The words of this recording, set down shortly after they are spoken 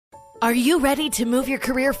Are you ready to move your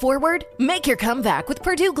career forward? Make your comeback with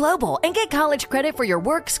Purdue Global and get college credit for your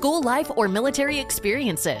work, school life, or military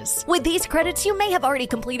experiences. With these credits, you may have already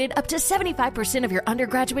completed up to 75% of your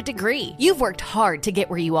undergraduate degree. You've worked hard to get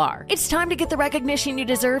where you are. It's time to get the recognition you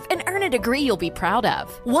deserve and earn a degree you'll be proud of,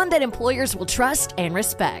 one that employers will trust and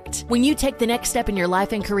respect. When you take the next step in your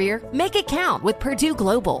life and career, make it count with Purdue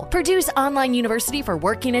Global, Purdue's online university for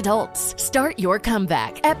working adults. Start your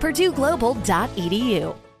comeback at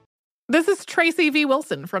purdueglobal.edu. This is Tracy V.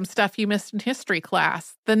 Wilson from Stuff You Missed in History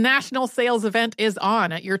class. The national sales event is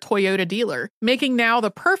on at your Toyota dealer, making now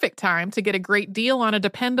the perfect time to get a great deal on a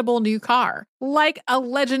dependable new car. Like a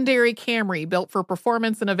legendary Camry built for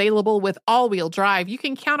performance and available with all-wheel drive, you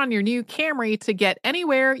can count on your new Camry to get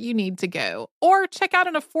anywhere you need to go. Or check out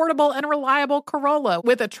an affordable and reliable Corolla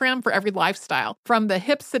with a trim for every lifestyle. From the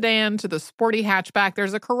hip sedan to the sporty hatchback,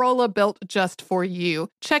 there's a Corolla built just for you.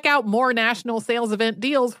 Check out more national sales event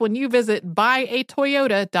deals when you visit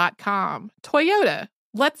buyatoyota.com. Toyota,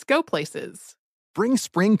 let's go places. Bring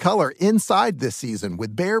spring color inside this season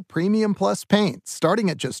with Behr Premium Plus paint, starting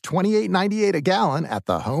at just $28.98 a gallon at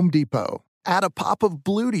the Home Depot. Add a pop of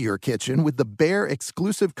blue to your kitchen with the Behr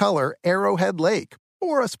exclusive color Arrowhead Lake,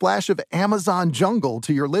 or a splash of Amazon Jungle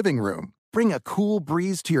to your living room. Bring a cool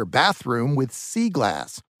breeze to your bathroom with Sea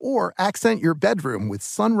Glass, or accent your bedroom with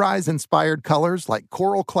sunrise-inspired colors like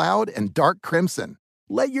Coral Cloud and Dark Crimson.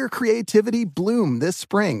 Let your creativity bloom this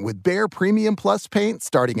spring with Behr Premium Plus paint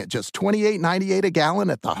starting at just $28.98 a gallon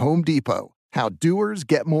at the Home Depot. How doers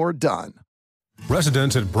get more done.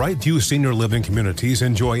 Residents at Brightview Senior Living Communities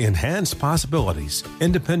enjoy enhanced possibilities,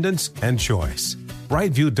 independence, and choice.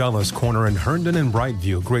 Brightview Dulles Corner in Herndon and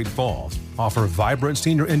Brightview, Great Falls, offer vibrant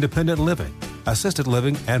senior independent living, assisted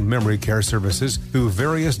living, and memory care services through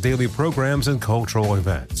various daily programs and cultural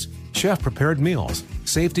events. Chef-prepared meals,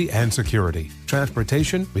 safety and security,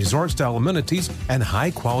 transportation, resort-style amenities, and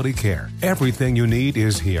high-quality care. Everything you need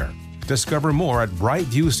is here. Discover more at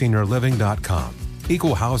brightviewseniorliving.com.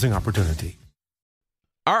 Equal housing opportunity.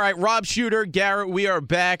 All right, Rob Shuter, Garrett, we are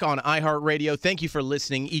back on iHeartRadio. Thank you for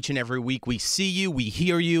listening each and every week. We see you, we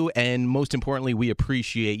hear you, and most importantly, we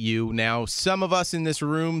appreciate you. Now, some of us in this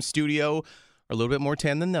room, studio, are a little bit more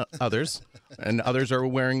tan than the others, and others are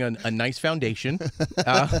wearing a nice foundation.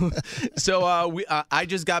 I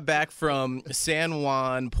just got back from San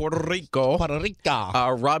Juan, Puerto Rico.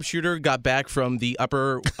 Rob Shuter got back from the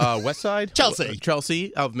Upper West Side.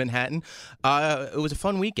 Chelsea of Manhattan. It was a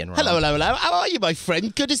fun weekend, Rob. Hello. How are you, my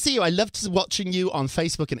friend? Good to see you. I loved watching you on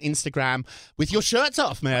Facebook and Instagram with your shirts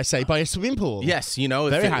off, may I say, by a swimming pool. Yes,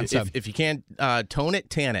 very handsome. If you can't tone it,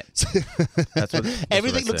 tan it. That's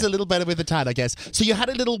Everything looks a little better with the tan, I guess. So you had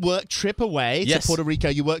a little work trip away to Puerto Rico.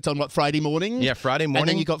 You worked on, Friday morning? Yeah, Friday morning. And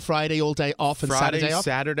then you got Friday all day off and Saturday off?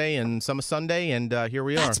 Saturday, and some Sunday, and here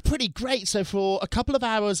we are. That's pretty great. So for a couple of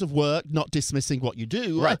hours of work, not dismissing what you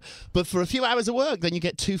do, right, but for a few hours of work, then you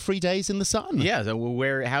get 2 free days in the sun. Yeah,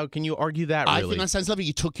 so how can you argue that, really? I think that sounds lovely.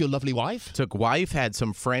 You took your lovely wife? Took wife, had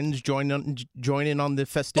some friends join in on the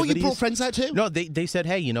festivities. Oh, you brought friends out too? No, they said,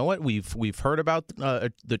 hey, you know what? We've heard about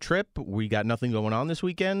the trip. We got nothing going on this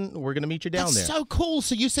weekend. We're going to meet you down there. That's so cool.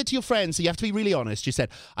 So you said to your friends, so you have to be really honest, you said,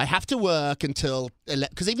 I have to work until,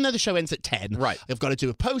 because even though the show ends at 10, right, I've got to do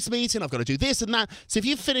a post meeting, I've got to do this and that. So if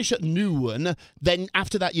you finish at noon, then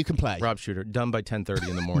after that you can play. Rob Shuter, done by 10:30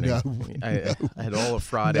 in the morning. I had all of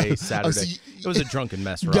Friday, Saturday. It was a drunken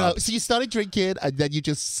mess, Rob. No, so you started drinking and then you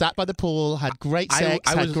just sat by the pool, had great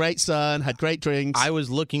sex, had great sun, had great drinks. I was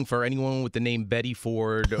looking for anyone with the name Betty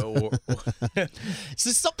Ford. So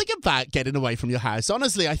there's something about getting away from your house.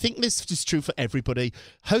 Honestly, I think this is true for everybody.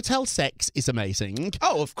 Hotel sex is amazing.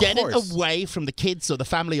 Oh, of course. Getting away from the kids or the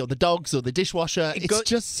family or the dogs or the dishwasher, it's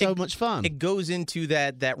just so much fun. It goes into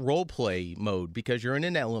that role play mode because you're in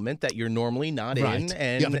an element that you're normally not in.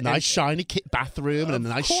 And you have a nice shiny bathroom and a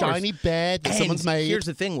nice shiny bed that someone's made. Here's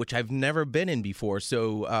the thing, which I've never been in before.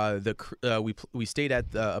 So we stayed at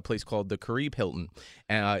a place called the Caribe Hilton.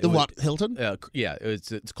 Hilton? Yeah,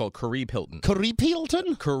 it's called Caribe Hilton. Caribe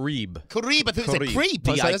Hilton? Caribe. I thought it was a creep.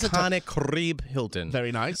 The iconic Caribe Hilton.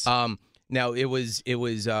 Very nice. Now it was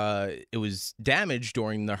damaged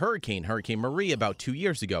during the Hurricane Maria about 2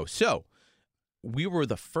 years ago. So we were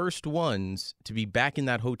the first ones to be back in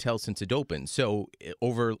that hotel since it opened. So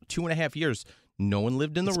over 2.5 years, No one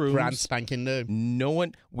lived in the rooms. Brand spanking new. No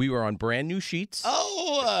one. We were on brand new sheets.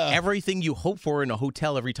 Oh! Everything you hope for in a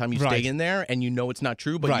hotel every time you stay in there, and you know it's not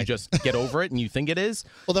true, but you just get over it and you think it is.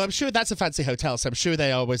 Although I'm sure that's a fancy hotel, so I'm sure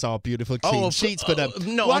they always are beautiful, clean sheets. But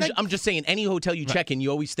no, I'm just saying, any hotel you check in, you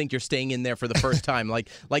always think you're staying in there for the first time. like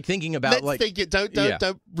thinking about Let's think it. Don't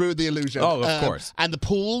ruin the illusion. Oh, of course. And the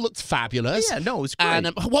pool looked fabulous. Yeah, no, it was great. And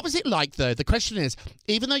what was it like, though? The question is,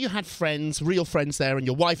 even though you had friends, real friends there, and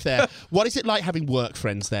your wife there, what is it like having work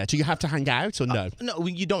friends there? Do you have to hang out or no? No,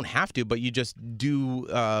 you don't have to, but you just do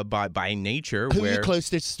by nature. Who are you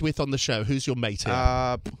closest with on the show? Who's your mate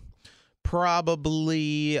here?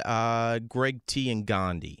 Probably Greg T and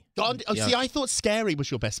Gandhi. Gandhi? Oh, see, I thought Scary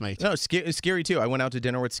was your best mate. No, Scary too. I went out to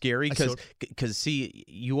dinner with Scary because see,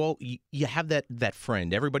 you have that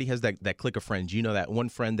friend. Everybody has that clique of friends. You know, that one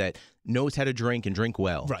friend that knows how to drink and drink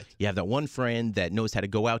well. Right. You have that one friend that knows how to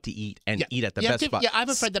go out to eat and eat at the best spot. Yeah, I have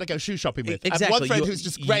a friend that I go shoe shopping with. Exactly. I have one friend who's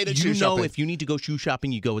just great at shoe shopping. You know, if you need to go shoe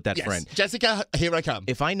shopping, you go with that friend. Jessica, here I come.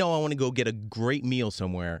 If I know I want to go get a great meal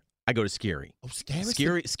somewhere, I go to Scary. Oh,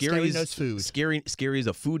 Scary knows food. Scary is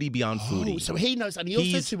a foodie beyond foodie. So he knows, and he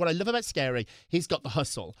also, too, what I love about Scary, he's got the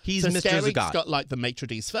hustle. He's so Mr. Scary's Zagat. got like the maitre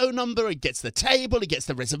d's phone number, he gets the table, he gets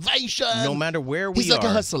the reservation. No matter where we are. He's like a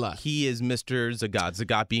hustler. He is Mr. Zagat.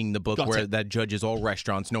 Zagat being the book that judges all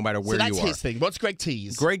restaurants, no matter where you are. So that's his thing. What's Greg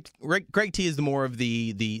T's? Greg T is more of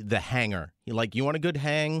the hanger. You want a good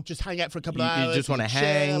hang? Just hang out for a couple of hours. You just want to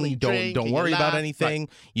hang. Don't worry about anything. Right.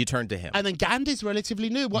 You turn to him. And then Gandhi's relatively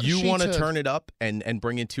new. You want to turn it up and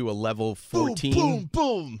bring it to a level 14. Boom,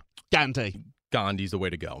 boom. Gandhi's the way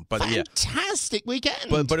to go. But fantastic weekend.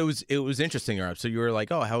 But it was interesting. So you were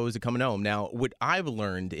like, oh, how was it coming home? Now, what I've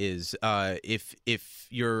learned is if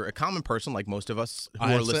you're a common person like most of us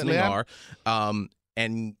who are listening are,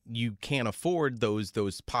 and you can't afford those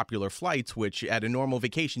popular flights, which at a normal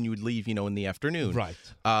vacation you would leave, in the afternoon. Right.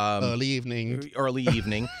 Early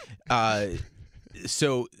evening.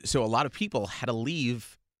 So a lot of people had to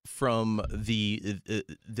leave from the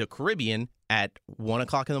Caribbean at 1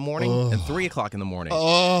 o'clock in the morning and 3 o'clock in the morning.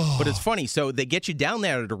 But it's funny. So they get you down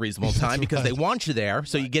there at a reasonable time because they want you there.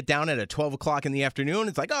 So you get down at 12 o'clock in the afternoon.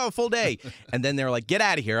 It's like, full day. And then they're like, get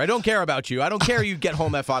out of here. I don't care about you. I don't care you get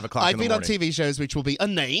home at 5 o'clock in the morning. I've been on TV shows which will be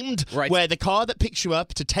unnamed, where the car that picks you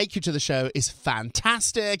up to take you to the show is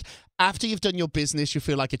fantastic. After you've done your business, you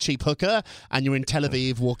feel like a cheap hooker, and you're in Tel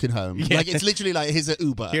Aviv walking home. Yeah. Like, it's literally like, here's an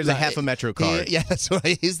Uber. Here's a half a Metro card. Yeah, that's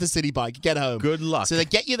right. Here's the city bike. Get home. Good luck. So they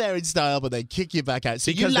get you there in style, but they kick you back out. So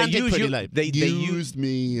you landed pretty late. They used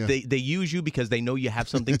me. They use you because they know you have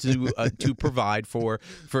something to provide for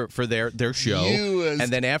their show. Used.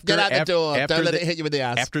 And then get out the door. Don't let it hit you with the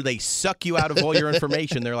ass. After they suck you out of all your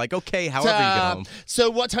information, they're like, okay, however you get home. So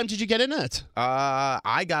what time did you get in at?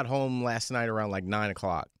 I got home last night around like 9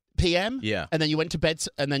 o'clock. PM? Yeah. And then you went to bed,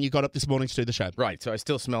 and then you got up this morning to do the show. Right. So I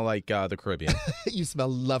still smell like the Caribbean. You smell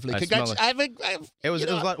lovely. It was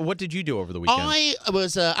like, what did you do over the weekend?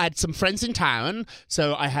 I had some friends in town.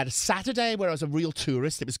 So I had a Saturday where I was a real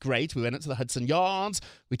tourist. It was great. We went up to the Hudson Yards.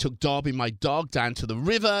 We took Darby, my dog, down to the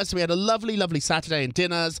river. So we had a lovely, lovely Saturday and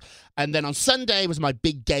dinners. And then on Sunday was my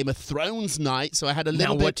big Game of Thrones night. So I had a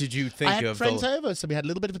little bit. What did you think of? I had friends over, so we had a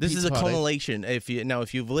little bit of a This pizza is a party. culmination.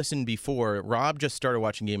 If you've listened before, Rob just started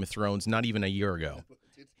watching Game of Thrones not even a year ago.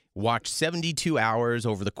 Watched 72 hours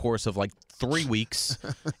over the course of like 3 weeks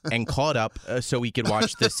and caught up so he could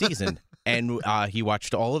watch this season. And he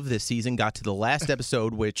watched all of this season, got to the last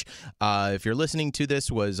episode, which, if you're listening to this,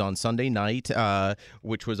 was on Sunday night,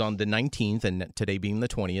 which was on the 19th, and today being the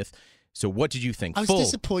 20th. So what did you think? I was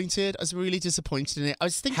disappointed. I was really disappointed in it. I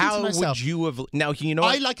was thinking to myself, how would you have... Now,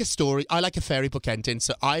 I like a story. I like a fairy book ending.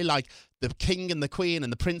 So I like the king and the queen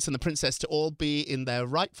and the prince and the princess to all be in their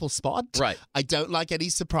rightful spot. Right. I don't like any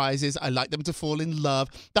surprises. I like them to fall in love.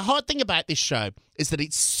 The hard thing about this show is that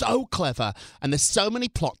it's so clever and there's so many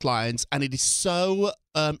plot lines and it is so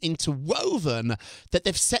interwoven that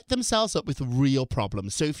they've set themselves up with real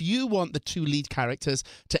problems. So if you want the two lead characters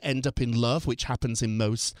to end up in love, which happens in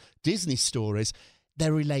most Disney stories,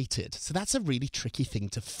 they're related. So that's a really tricky thing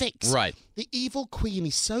to fix. Right. The evil queen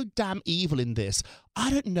is so damn evil in this.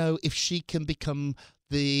 I don't know if she can become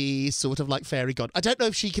the sort of like fairy god. I don't know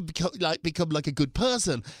if she can become like a good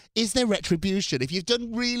person. Is there retribution? If you've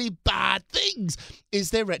done really bad things,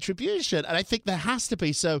 is there retribution? And I think there has to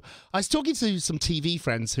be. So I was talking to some TV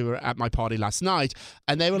friends who were at my party last night,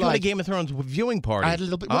 and they were you like, had a Game of Thrones viewing party. I had a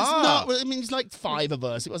little bit. Well, it's not, it's like 5 of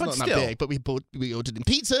us. It wasn't that big, but we ordered in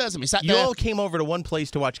pizzas and we sat there. You all came over to one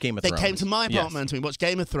place to watch Game of Thrones. They came to my apartment and we watched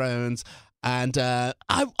Game of Thrones. And I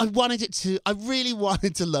really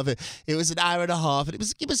wanted to love it. It was an hour and a half, and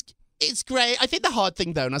it's great. I think the hard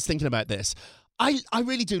thing, though, and I was thinking about this, I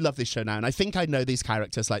really do love this show now, and I think I know these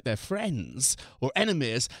characters like they're friends or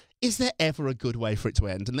enemies. Is there ever a good way for it to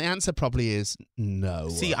end? And the answer probably is no.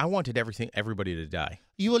 See, I wanted everybody to die.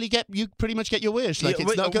 You pretty much get your wish. Like,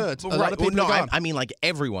 it's not good. A Right. lot of people no, are gone. I mean like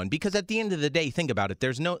everyone, because at the end of the day, think about it.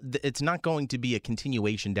 It's not going to be a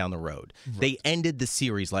continuation down the road. Right. They ended the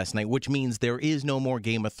series last night, which means there is no more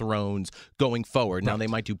Game of Thrones going forward. Now they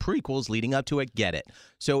might do prequels leading up to it. Get it?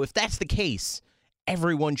 So if that's the case,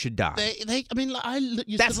 everyone should die.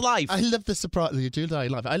 That's life. I love The Sopranos. You do die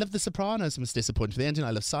life. I love The Sopranos. I was disappointed with the ending.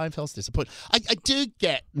 I love Seinfeld's disappointed. I do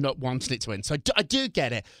get not wanting it to end, so I do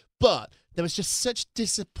get it. But there was just such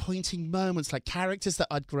disappointing moments, like characters that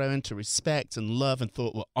I'd grown to respect and love and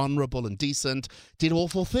thought were honourable and decent did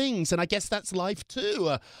awful things, and I guess that's life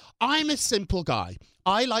too. I'm a simple guy.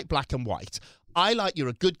 I like black and white. I like you're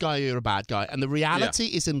a good guy or you're a bad guy. And the reality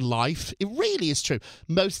is in life, it really is true.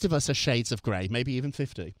 Most of us are shades of grey, maybe even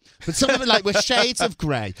 50. But some of it, like, we're shades of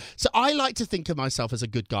grey. So I like to think of myself as a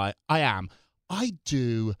good guy. I am. I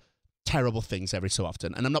do terrible things every so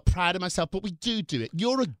often. And I'm not proud of myself, but we do it.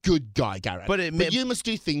 You're a good guy, Garrett. But you must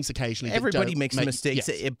do things occasionally. Everybody makes mistakes,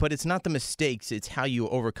 yes. But it's not the mistakes. It's how you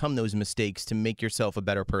overcome those mistakes to make yourself a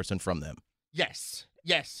better person from them. Yes.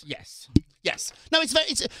 No,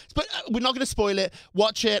 but we're not going to spoil it.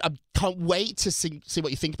 Watch it. I can't wait to see what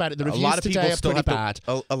you think about it. The reviews lot of today people are still pretty have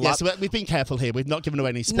to- bad. So we've been careful here. We've not given away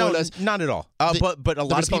any spoilers. No, not at all. But a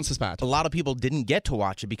lot of response is bad. A lot of people didn't get to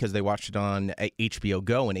watch it because they watched it on HBO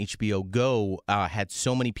Go, and HBO Go had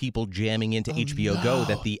so many people jamming into HBO Go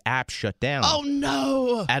that the app shut down. Oh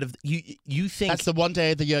no! Out of you think that's the one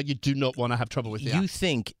day of the year you do not want to have trouble with the app. You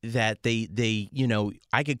think that they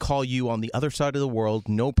I could call you on the other side of the world,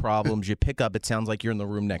 no problems. You pick up, it sounds like you're in the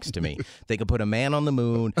room next to me. They could put a man on the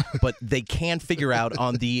moon, but they can't figure out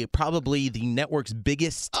on probably the network's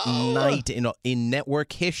biggest night in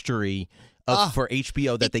network history for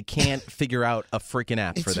HBO that they can't figure out a freaking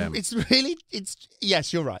app for them.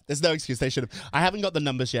 Yes, you're right. There's no excuse. They should have. I haven't got the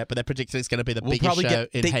numbers yet, but they're predicting it's going to be the biggest show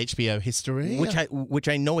in HBO history. Which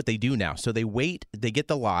I know what they do now. So they get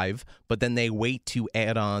the live, but then they wait to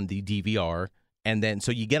add on the DVR, and then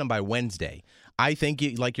so you get them by Wednesday. I think,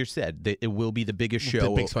 like you said, it will be the biggest show the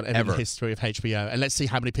biggest one ever in the history of HBO. And let's see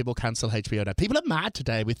how many people cancel HBO now. People are mad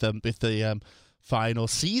today with the final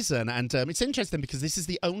season, and it's interesting because this is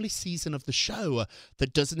the only season of the show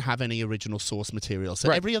that doesn't have any original source material. So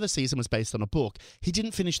every other season was based on a book. He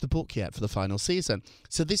didn't finish the book yet for the final season.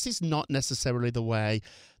 So this is not necessarily the way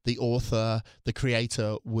the author, the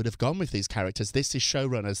creator would have gone with these characters. This is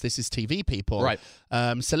showrunners. This is TV people. Right.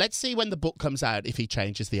 So let's see when the book comes out if he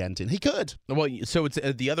changes the ending. He could. Well, so it's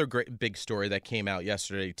the other great big story that came out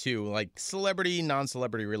yesterday too, like celebrity,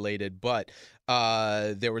 non-celebrity related, but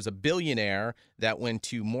there was a billionaire that went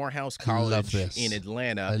to Morehouse College in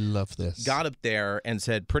Atlanta. I love this. Got up there and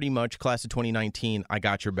said, pretty much, class of 2019, I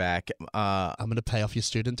got your back. I'm going to pay off your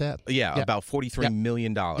student debt. Yeah, about $43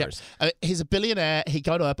 million. He's a billionaire. He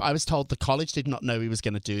got up. I was told the college did not know he was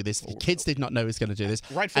going to do this. The kids did not know he was going to do this.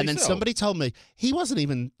 Rightfully and then so. somebody told me he wasn't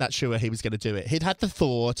even that sure he was going to do it. He'd had the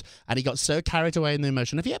thought, and he got so carried away in the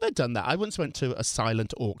emotion. Have you ever done that? I once went to a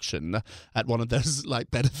silent auction at one of those like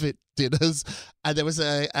benefit dinners, and there was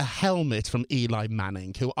a helmet from Eli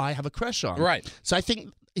Manning, who I have a crush on. Right. So I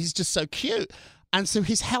think he's just so cute. And so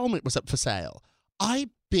his helmet was up for sale. I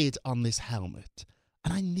bid on this helmet,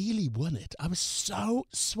 and I nearly won it. I was so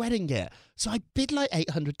sweating it. So I bid like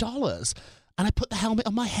 $800. And I put the helmet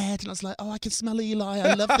on my head, and I was like, oh, I can smell Eli.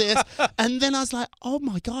 I love this. And then I was like, oh,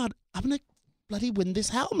 my God, I'm going to bloody win this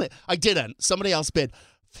helmet. I didn't. Somebody else bid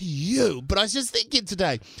for you. But I was just thinking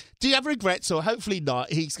today, do you have regrets? Or hopefully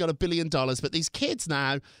not. He's got $1 billion. But these kids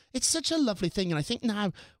now, it's such a lovely thing. And I think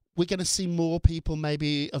now we're going to see more people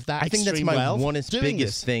maybe of that. I think that's my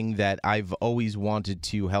biggest thing that I've always wanted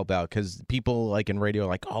to help out, because people like in radio are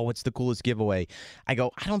like, oh, what's the coolest giveaway? I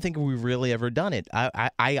go, I don't think we've really ever done it.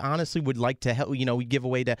 I honestly would like to help. We give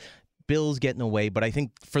away to Bill's getting away, but I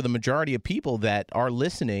think for the majority of people that are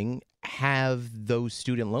listening have those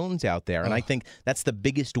student loans out there, and I think that's the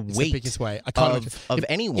biggest weight of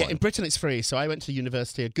anyone. Yeah, in Britain it's free. So I went to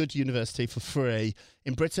university, a good university, for free.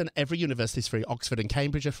 In Britain, every university is free. Oxford and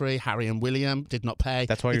Cambridge are free. Harry and William did not pay.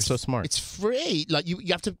 That's why you're so smart. It's free. Like you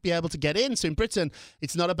have to be able to get in. So in Britain,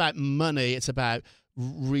 it's not about money. It's about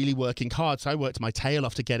really working hard. So I worked my tail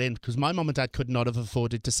off to get in because my mum and dad could not have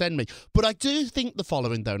afforded to send me. But I do think the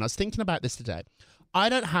following, though, and I was thinking about this today. I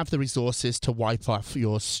don't have the resources to wipe off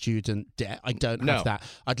your student debt. I don't have that.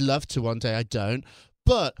 I'd love to one day. I don't.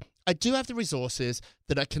 But I do have the resources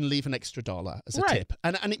that I can leave an extra $1 as a Right. tip.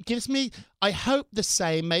 And it gives me, I hope, the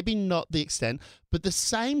same, maybe not the extent, but the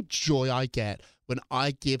same joy I get when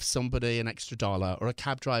I give somebody an extra $1 or a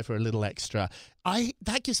cab driver a little extra.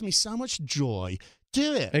 That gives me so much joy.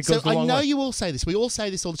 Do it. It So goes a I long know way. you all say this. We all say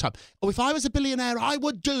this all the time. Oh, if I was a billionaire, I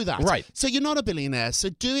would do that. Right. So you're not a billionaire. So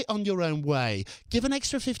do it on your own way. Give an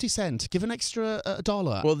extra 50 cents. Give an extra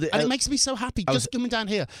 $1. Well, and it makes me so happy. was- Just coming down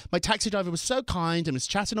here. My taxi driver was so kind and was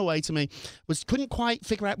chatting away to me. Couldn't quite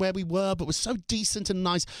figure out where we were, but was so decent and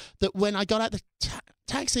nice that when I got out the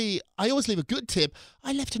taxi, I always leave a good tip.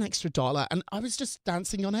 I left an extra $1 and I was just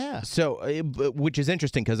dancing on air. So, which is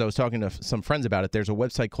interesting because I was talking to some friends about it. There's a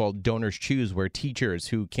website called Donors Choose where teachers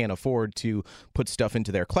who can't afford to put stuff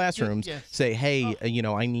into their classrooms Yes. say, hey,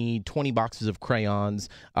 I need 20 boxes of crayons.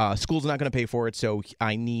 School's not going to pay for it, so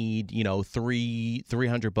I need,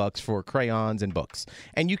 $300 for crayons and books.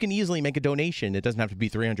 And you can easily make a donation. It doesn't have to be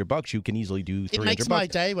 $300. You can easily do $300. It makes my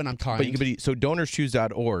day when I'm kind. But you can so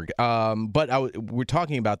donorschoose.org. But we're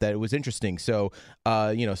talking about that. It was interesting. So,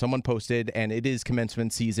 someone posted, and it is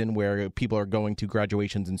commencement season where people are going to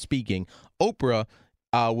graduations and speaking. Oprah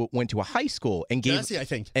went to a high school and gave Jersey, I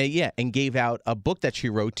think. and gave out a book that she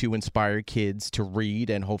wrote to inspire kids to read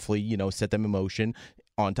and hopefully set them in motion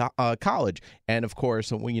onto college. And of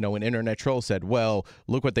course, an internet troll said, well,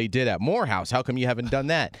 look what they did at Morehouse. How come you haven't done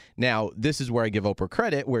that? Now, this is where I give Oprah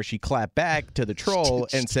credit, where she clapped back to the troll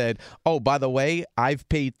and said, oh, by the way, I've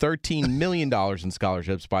paid $13 million in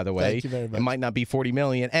scholarships, by the way. Thank you very much. It might not be $40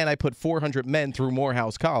 million. And I put 400 men through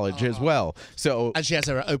Morehouse College as well. So, And she has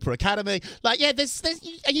her Oprah Academy. There's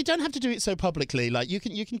and you don't have to do it so publicly. Like you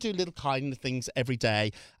can do little kind things every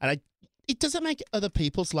day, and it doesn't make other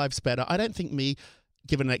people's lives better. I don't think me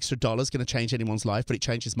giving an extra $1 is going to change anyone's life, but it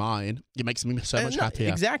changes mine. It makes me so much happier.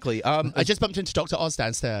 Exactly. I just bumped into Dr. Oz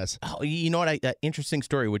downstairs. Oh, you know what? Interesting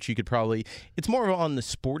story, which you could probably... It's more on the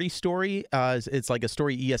sporty story. It's like a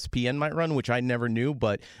story ESPN might run, which I never knew.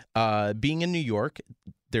 But being in New York,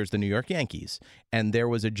 there's the New York Yankees. And there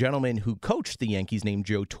was a gentleman who coached the Yankees named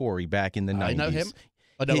Joe Torre back in the 90s. I know him.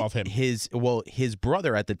 I know of him. His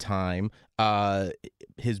brother at the time,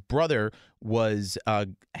 his brother was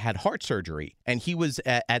had heart surgery, and he was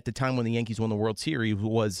at the time when the Yankees won the World Series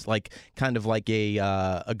was kind of like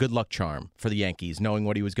a good luck charm for the Yankees, knowing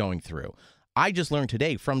what he was going through. I just learned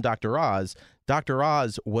today from Dr. Oz. Dr.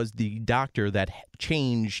 Oz was the doctor that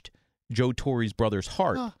changed Joe Torre's brother's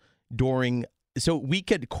heart during. So we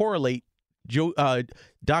could correlate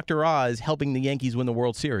Dr. Oz helping the Yankees win the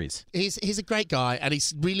World Series. He's a great guy, and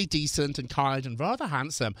he's really decent and kind and rather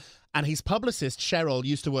handsome. And his publicist, Cheryl,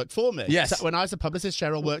 used to work for me. Yes. So when I was a publicist,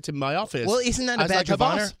 Cheryl worked in my office. Well, isn't that I a was badge like of her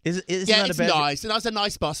honor? boss. Isn't Yeah, that it's a badge? nice. And I was a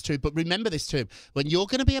nice boss too. But remember this too. When you're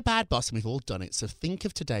going to be a bad boss, and we've all done it, so think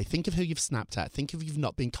of today. Think of who you've snapped at. Think of who you've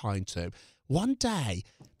not been kind to. One day,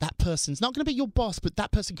 that person's not going to be your boss, but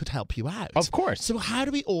that person could help you out. Of course. So how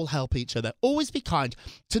do we all help each other? Always be kind.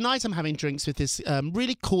 Tonight I'm having drinks with this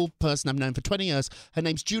really cool person I've known for 20 years. Her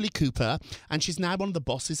name's Julie Cooper, and she's now one of the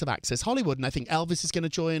bosses of Access Hollywood, and I think Elvis is going to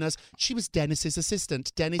join us. She was Dennis's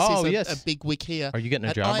assistant. Dennis is a big wig here. Are you getting a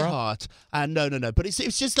at job, bro? iHeart. No. But it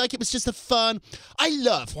was just a fun. I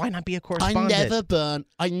love. Why not be a correspondent?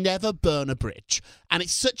 I never burn a bridge, and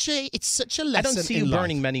it's such a lesson. I don't see you in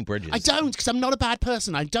burning life. many bridges. I don't, because I'm not a bad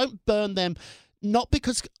person. I don't burn them, not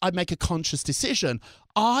because I make a conscious decision.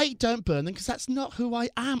 I don't burn them because that's not who I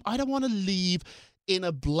am. I don't want to leave in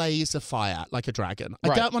a blaze of fire like a dragon.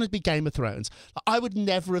 Right. I don't want to be Game of Thrones. I would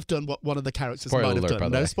never have done what one of the characters Spoiler might have alert, by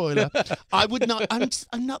done. the No way. spoiler. I would not.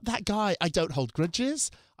 I'm not that guy. I don't hold grudges.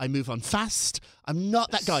 I move on fast. I'm not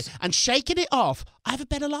that guy. And shaking it off, I have a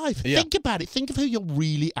better life. Yeah. Think about it. Think of who you're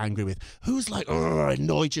really angry with. Who's like, oh, I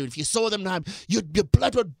annoyed you. If you saw them now, your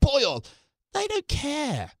blood would boil. They don't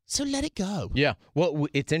care. So let it go. Yeah. Well,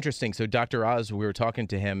 it's interesting. So Dr. Oz, we were talking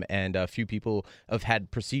to him, and a few people have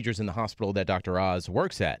had procedures in the hospital that Dr. Oz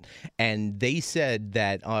works at. And they said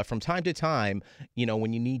that from time to time,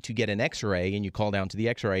 when you need to get an x-ray and you call down to the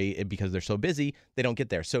x-ray because they're so busy, they don't get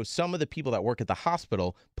there. So some of the people that work at the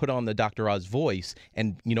hospital put on the Dr. Oz voice,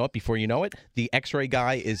 and you know what? Before you know it, the x-ray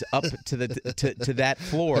guy is up to the to that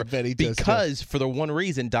floor I bet he does, because for the one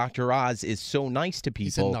reason Dr. Oz is so nice to people.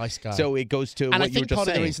 He's a nice guy. So it goes to And what I you were think just part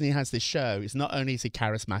saying. of the reason he has this show is not only is he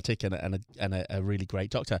charismatic and a really great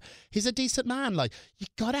doctor, he's a decent man. Like, you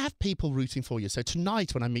got to have people rooting for you. So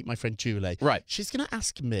tonight when I meet my friend Julie, Right. she's going to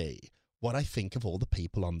ask me what I think of all the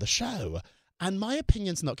people on the show. And my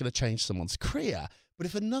opinion's not going to change someone's career. But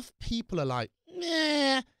if enough people are like,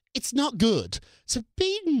 nah, it's not good. So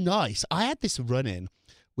be nice. I had this run-in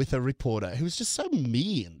with a reporter who was just so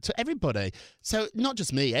mean to everybody. So not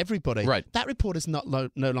just me, everybody. Right. That reporter's no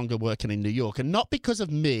longer working in New York, and not because of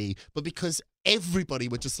me, but because everybody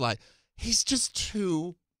were just like, he's just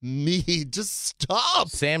too mean. Just stop.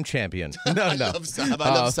 Sam Champion. I love Sam. I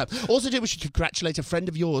love Sam. Also, we should congratulate a friend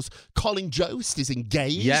of yours, Colin Jost, is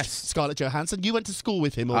engaged. Yes. Scarlett Johansson. You went to school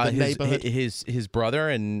with him or the neighborhood? His brother,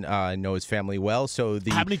 and I know his family well. So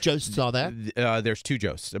How many Josts are there? There's 2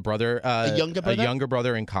 Josts. A brother, a younger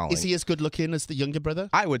brother, and Colin. Is he as good looking as the younger brother?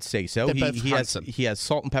 I would say so. They're both handsome. He has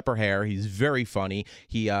salt and pepper hair. He's very funny.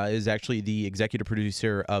 He is actually the executive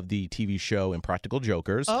producer of the TV show Impractical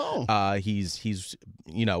Jokers. Oh. He's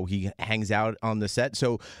he hangs out on the set.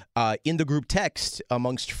 So in the group text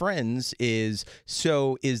amongst friends is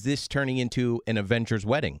this turning into an Avengers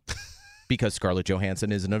wedding? Because Scarlett Johansson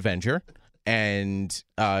is an Avenger and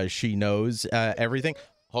she knows everything.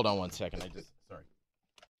 Hold on one second. Sorry.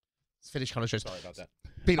 Let's finish Colin Jost. Sorry about that.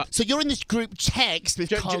 So you're in this group text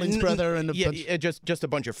with Colin's brother and just a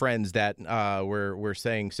bunch of friends that were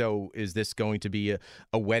saying. So is this going to be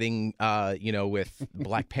a wedding? With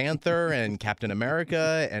Black Panther and Captain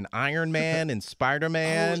America and Iron Man and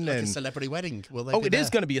Spider-Man like and a celebrity wedding? Will they? It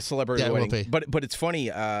is going to be a celebrity wedding. Will be. But it's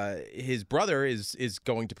funny. His brother is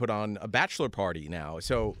going to put on a bachelor party now.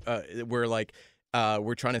 So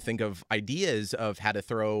we're trying to think of ideas of how to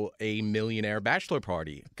throw a millionaire bachelor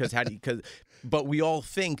party. But we all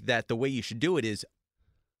think that the way you should do it is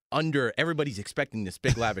everybody's expecting this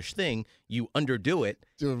big lavish thing. You underdo it.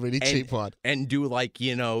 Do a really cheap one. And do have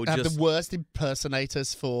the worst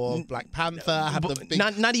impersonators for Black Panther.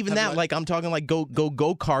 Not even that. Like I'm talking like go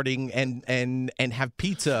karting and have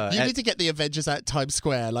pizza. You need to get the Avengers out Times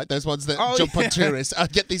Square, like those ones that jump on tourists.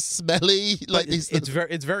 Get these smelly It's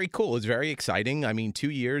very cool. It's very exciting. I mean, 2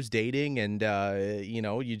 years dating, and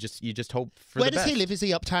you just hope for the best. Where does he live? Is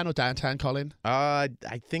he uptown or downtown, Colin? I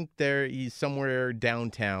think he's somewhere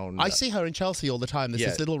downtown. I see her in Chelsea all the time. There's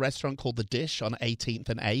this little restaurant called The Dish on 18th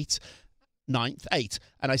and 9th,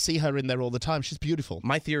 and I see her in there all the time. She's beautiful.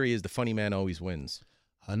 My theory is the funny man always wins.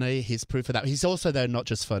 Honey, he's proof of that. He's also, though, not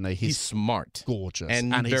just funny. He's smart. Gorgeous.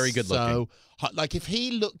 And very good looking. Hot. Like, if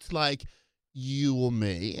he looked like you or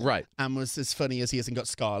me, right, and was as funny as he is and got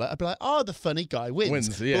Scarlett, I'd be like, the funny guy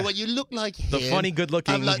wins. Yeah. But when you look like him, the funny,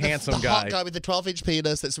 good-looking, handsome the guy, hot guy with the 12-inch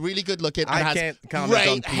penis that's really good looking, and I can't comment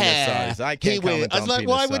on penis size. I can't comment on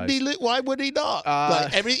penis size. Why would he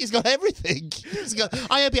not? He's got everything.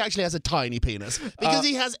 I hope he actually has a tiny penis because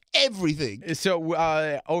he has everything.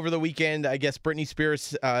 So over the weekend, I guess Britney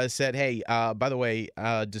Spears said, "Hey, by the way,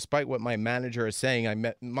 despite what my manager is saying,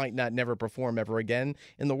 I might not never perform ever again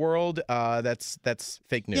in the world." That's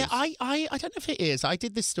fake news. Yeah, I don't know if it is. I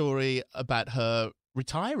did this story about her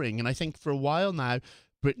retiring, and I think for a while now,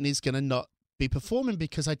 Britney's going to not be performing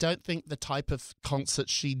because I don't think the type of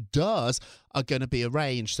concerts she does are going to be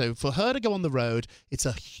arranged. So for her to go on the road, it's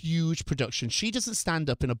a huge production. She doesn't stand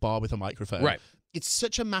up in a bar with a microphone. Right. It's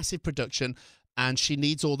such a massive production. And she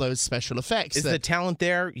needs all those special effects. Is the talent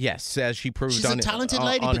there? Yes, as she proved she's on a talented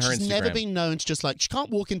lady, on but her she's Instagram. never been known to just she can't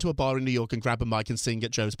walk into a bar in New York and grab a mic and sing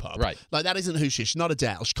at Joe's Pub. Right. Like, that isn't who she is. She's not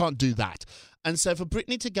Adele. She can't do that. And so for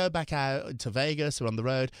Britney to go back out to Vegas or on the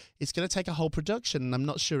road, it's going to take a whole production. And I'm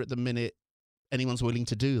not sure at the minute anyone's willing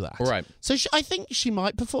to do that. Right. So I think she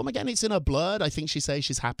might perform again. It's in her blood. I think she says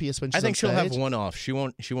she's happiest when she's on I think she'll stage. have one off. She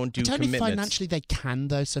won't do commitments. I don't know if financially they can,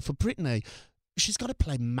 though. So for Britney, she's got to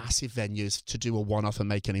play massive venues to do a one-off and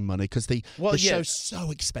make any money because the show's so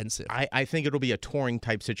expensive. I think it'll be a touring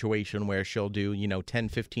type situation where she'll do 10,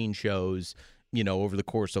 15 shows over the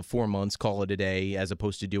course of 4 months, call it a day, as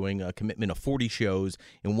opposed to doing a commitment of 40 shows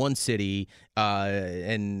in one city.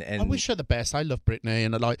 And I wish her the best. I love Britney,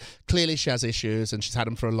 and clearly she has issues, and she's had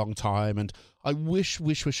them for a long time. And I wish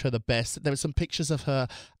her the best. There were some pictures of her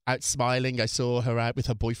out smiling. I saw her out with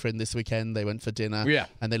her boyfriend this weekend. They went for dinner,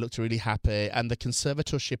 and they looked really happy. And the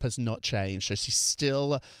conservatorship has not changed, so she's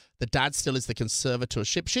still. The dad still is the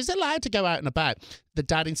conservatorship. She's allowed to go out and about. The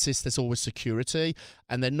dad insists there's always security,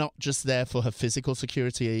 and they're not just there for her physical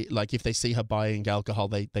security. Like if they see her buying alcohol,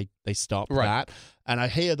 they stop that. And I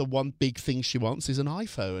hear the one big thing she wants is an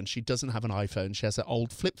iPhone. She doesn't have an iPhone. She has an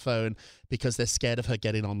old flip phone because they're scared of her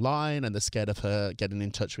getting online and they're scared of her getting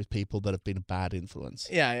in touch with people that have been a bad influence.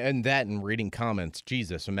 Yeah, and reading comments.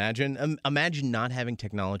 Jesus, imagine not having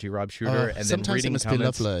technology, Rob Shooter, and then reading comments. Sometimes it must be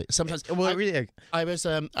lovely. Sometimes. I was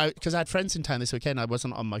because I had friends in town this weekend. I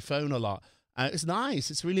wasn't on my phone a lot. It's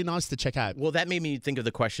nice. It's really nice to check out. Well, that made me think of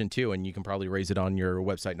the question, too, and you can probably raise it on your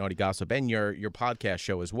website, Naughty Gossip, and your podcast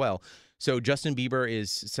show as well. So Justin Bieber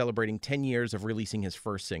is celebrating 10 years of releasing his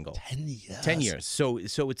first single. 10 years. 10 years. So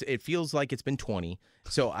it feels like it's been 20.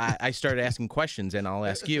 So I started asking questions, and I'll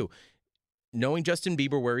ask you. Knowing Justin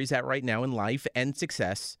Bieber, where he's at right now in life and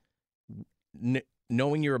success,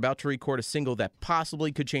 knowing you're about to record a single that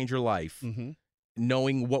possibly could change your life,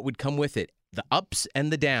 knowing what would come with it, the ups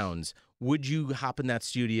and the downs, would you hop in that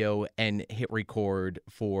studio and hit record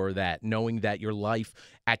for that, knowing that your life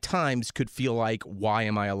at times could feel like, why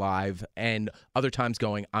am I alive? And other times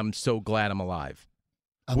going, I'm so glad I'm alive.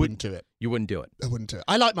 I wouldn't do it. You wouldn't do it. I wouldn't do it.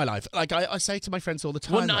 I like my life. Like I say to my friends all the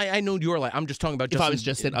time. Well, no, I know you're like, I'm just talking about if I was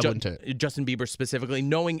Justin, I wouldn't do it. Justin Bieber specifically,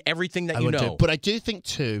 knowing everything that I you wouldn't know. do it. But I do think,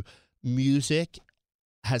 too, music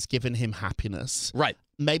has given him happiness. Right.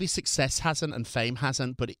 Maybe success hasn't and fame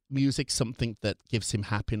hasn't, but music's something that gives him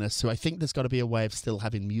happiness. So I think there's got to be a way of still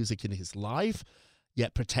having music in his life,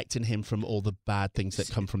 yet protecting him from all the bad things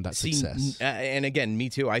that come from that success. And again, me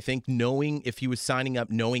too. I think knowing if he was signing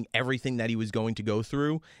up, knowing everything that he was going to go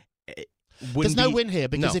through, there's no win here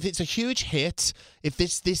because if it's a huge hit, if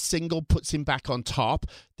this single puts him back on top,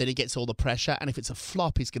 then he gets all the pressure, and if it's a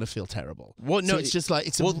flop, he's going to feel terrible. Well, no, so it's just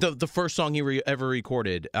like the first song he ever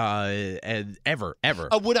recorded, ever.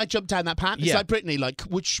 Oh, would I jump down that path? It's Yeah. like Britney. Like,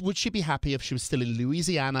 would she be happy if she was still in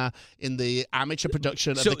Louisiana in the amateur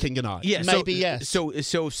production of The King and I? Yeah, maybe yes.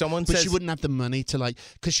 So someone but says she wouldn't have the money to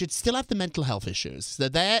because she'd still have the mental health issues. So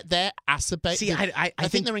they're exacerbated. See, I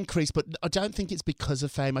think they're increased, but I don't think it's because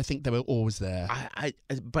of fame. I think they were always there.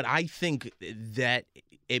 But I think that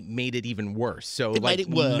it made it even worse. So it made it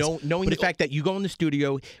worse. Knowing the fact that you go in the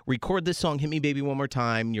studio, record this song, "Hit Me Baby One More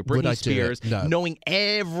Time," you're Britney Spears, No. knowing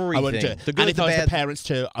everything. I wouldn't do it. The good and and if the I was bad. the parents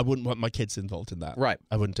too, I wouldn't want my kids involved in that. Right.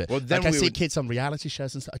 I wouldn't do it. Well, then I we see would- kids on reality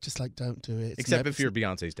shows and stuff. I just don't do it. Except if you're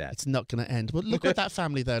Beyonce's dad. It's not going to end. Well, look at that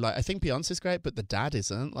family though. Like I think Beyonce's great, but the dad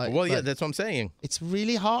isn't. Well, yeah, that's what I'm saying. It's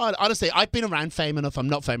really hard. Honestly, I've been around fame enough. I'm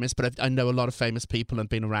not famous, but I know a lot of famous people and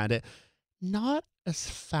been around it. Not as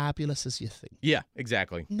fabulous as you think. Yeah,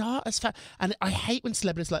 exactly. Not as and I hate when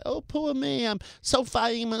celebrities are like, oh, poor me, I'm so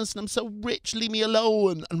famous and I'm so rich, leave me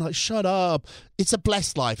alone. I'm like, shut up. It's a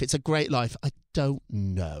blessed life. It's a great life. I don't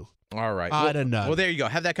know. All right. I don't know. Well, there you go.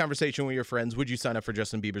 Have that conversation with your friends. Would you sign up for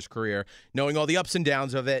Justin Bieber's career, knowing all the ups and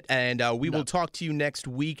downs of it? And we will talk to you next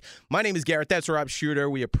week. My name is Garrett. That's Rob Shooter.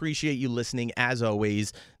 We appreciate you listening, as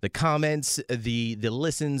always. The comments, the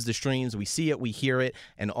listens, the streams, we see it, we hear it,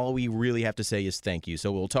 and all we really have to say is thank you.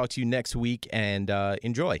 So we'll talk to you next week, and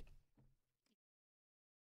enjoy.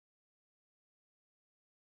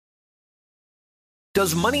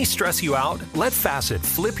 Does money stress you out? Let Facet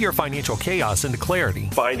flip your financial chaos into clarity.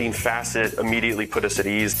 Finding Facet immediately put us at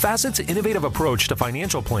ease. Facet's innovative approach to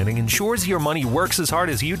financial planning ensures your money works as hard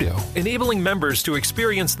as you do, enabling members to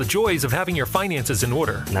experience the joys of having your finances in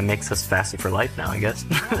order. And that makes us Facet for life now, I guess.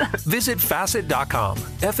 Visit Facet.com,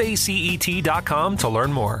 FACET.com to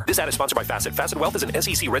learn more. This ad is sponsored by Facet. Facet Wealth is an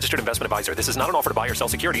SEC registered investment advisor. This is not an offer to buy or sell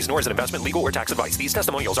securities, nor is it investment, legal, or tax advice. These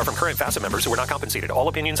testimonials are from current Facet members who are not compensated. All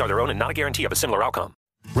opinions are their own and not a guarantee of a similar outcome.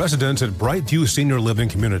 Residents at Brightview Senior Living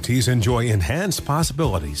Communities enjoy enhanced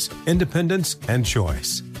possibilities, independence, and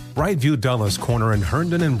choice. Brightview Dulles Corner in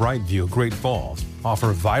Herndon and Brightview, Great Falls,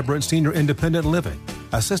 offer vibrant senior independent living,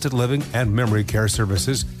 assisted living, and memory care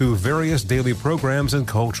services through various daily programs and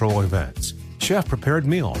cultural events. Chef-prepared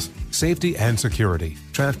meals, safety and security,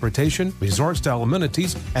 transportation, resort-style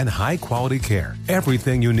amenities, and high-quality care.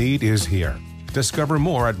 Everything you need is here. Discover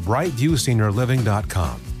more at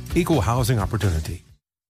brightviewseniorliving.com. Equal housing opportunity.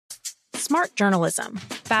 Smart journalism.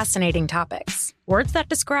 Fascinating topics. Words that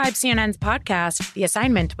describe CNN's podcast, The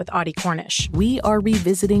Assignment with Audie Cornish. We are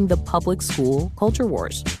revisiting the public school culture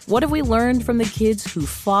wars. What have we learned from the kids who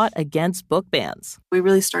fought against book bans? We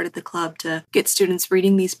really started the club to get students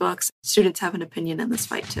reading these books. Students have an opinion in this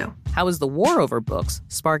fight, too. How has the war over books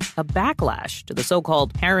sparked a backlash to the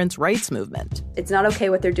so-called parents' rights movement? It's not okay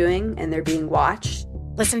what they're doing, and they're being watched.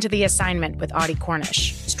 Listen to The Assignment with Audie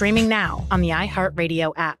Cornish, streaming now on the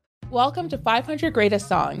iHeartRadio app. Welcome to 500 Greatest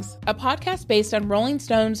Songs, a podcast based on Rolling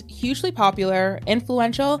Stone's hugely popular,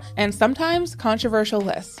 influential, and sometimes controversial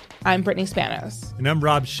list. I'm Brittany Spanos. And I'm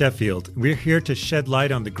Rob Sheffield. We're here to shed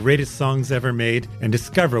light on the greatest songs ever made and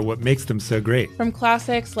discover what makes them so great. From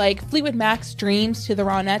classics like Fleetwood Mac's Dreams to the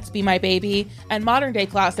Ronettes' Be My Baby, and modern-day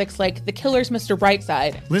classics like The Killer's Mr.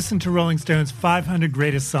 Brightside. Listen to Rolling Stone's 500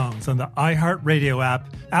 Greatest Songs on the iHeartRadio app,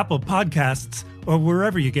 Apple Podcasts, or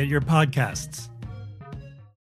wherever you get your podcasts.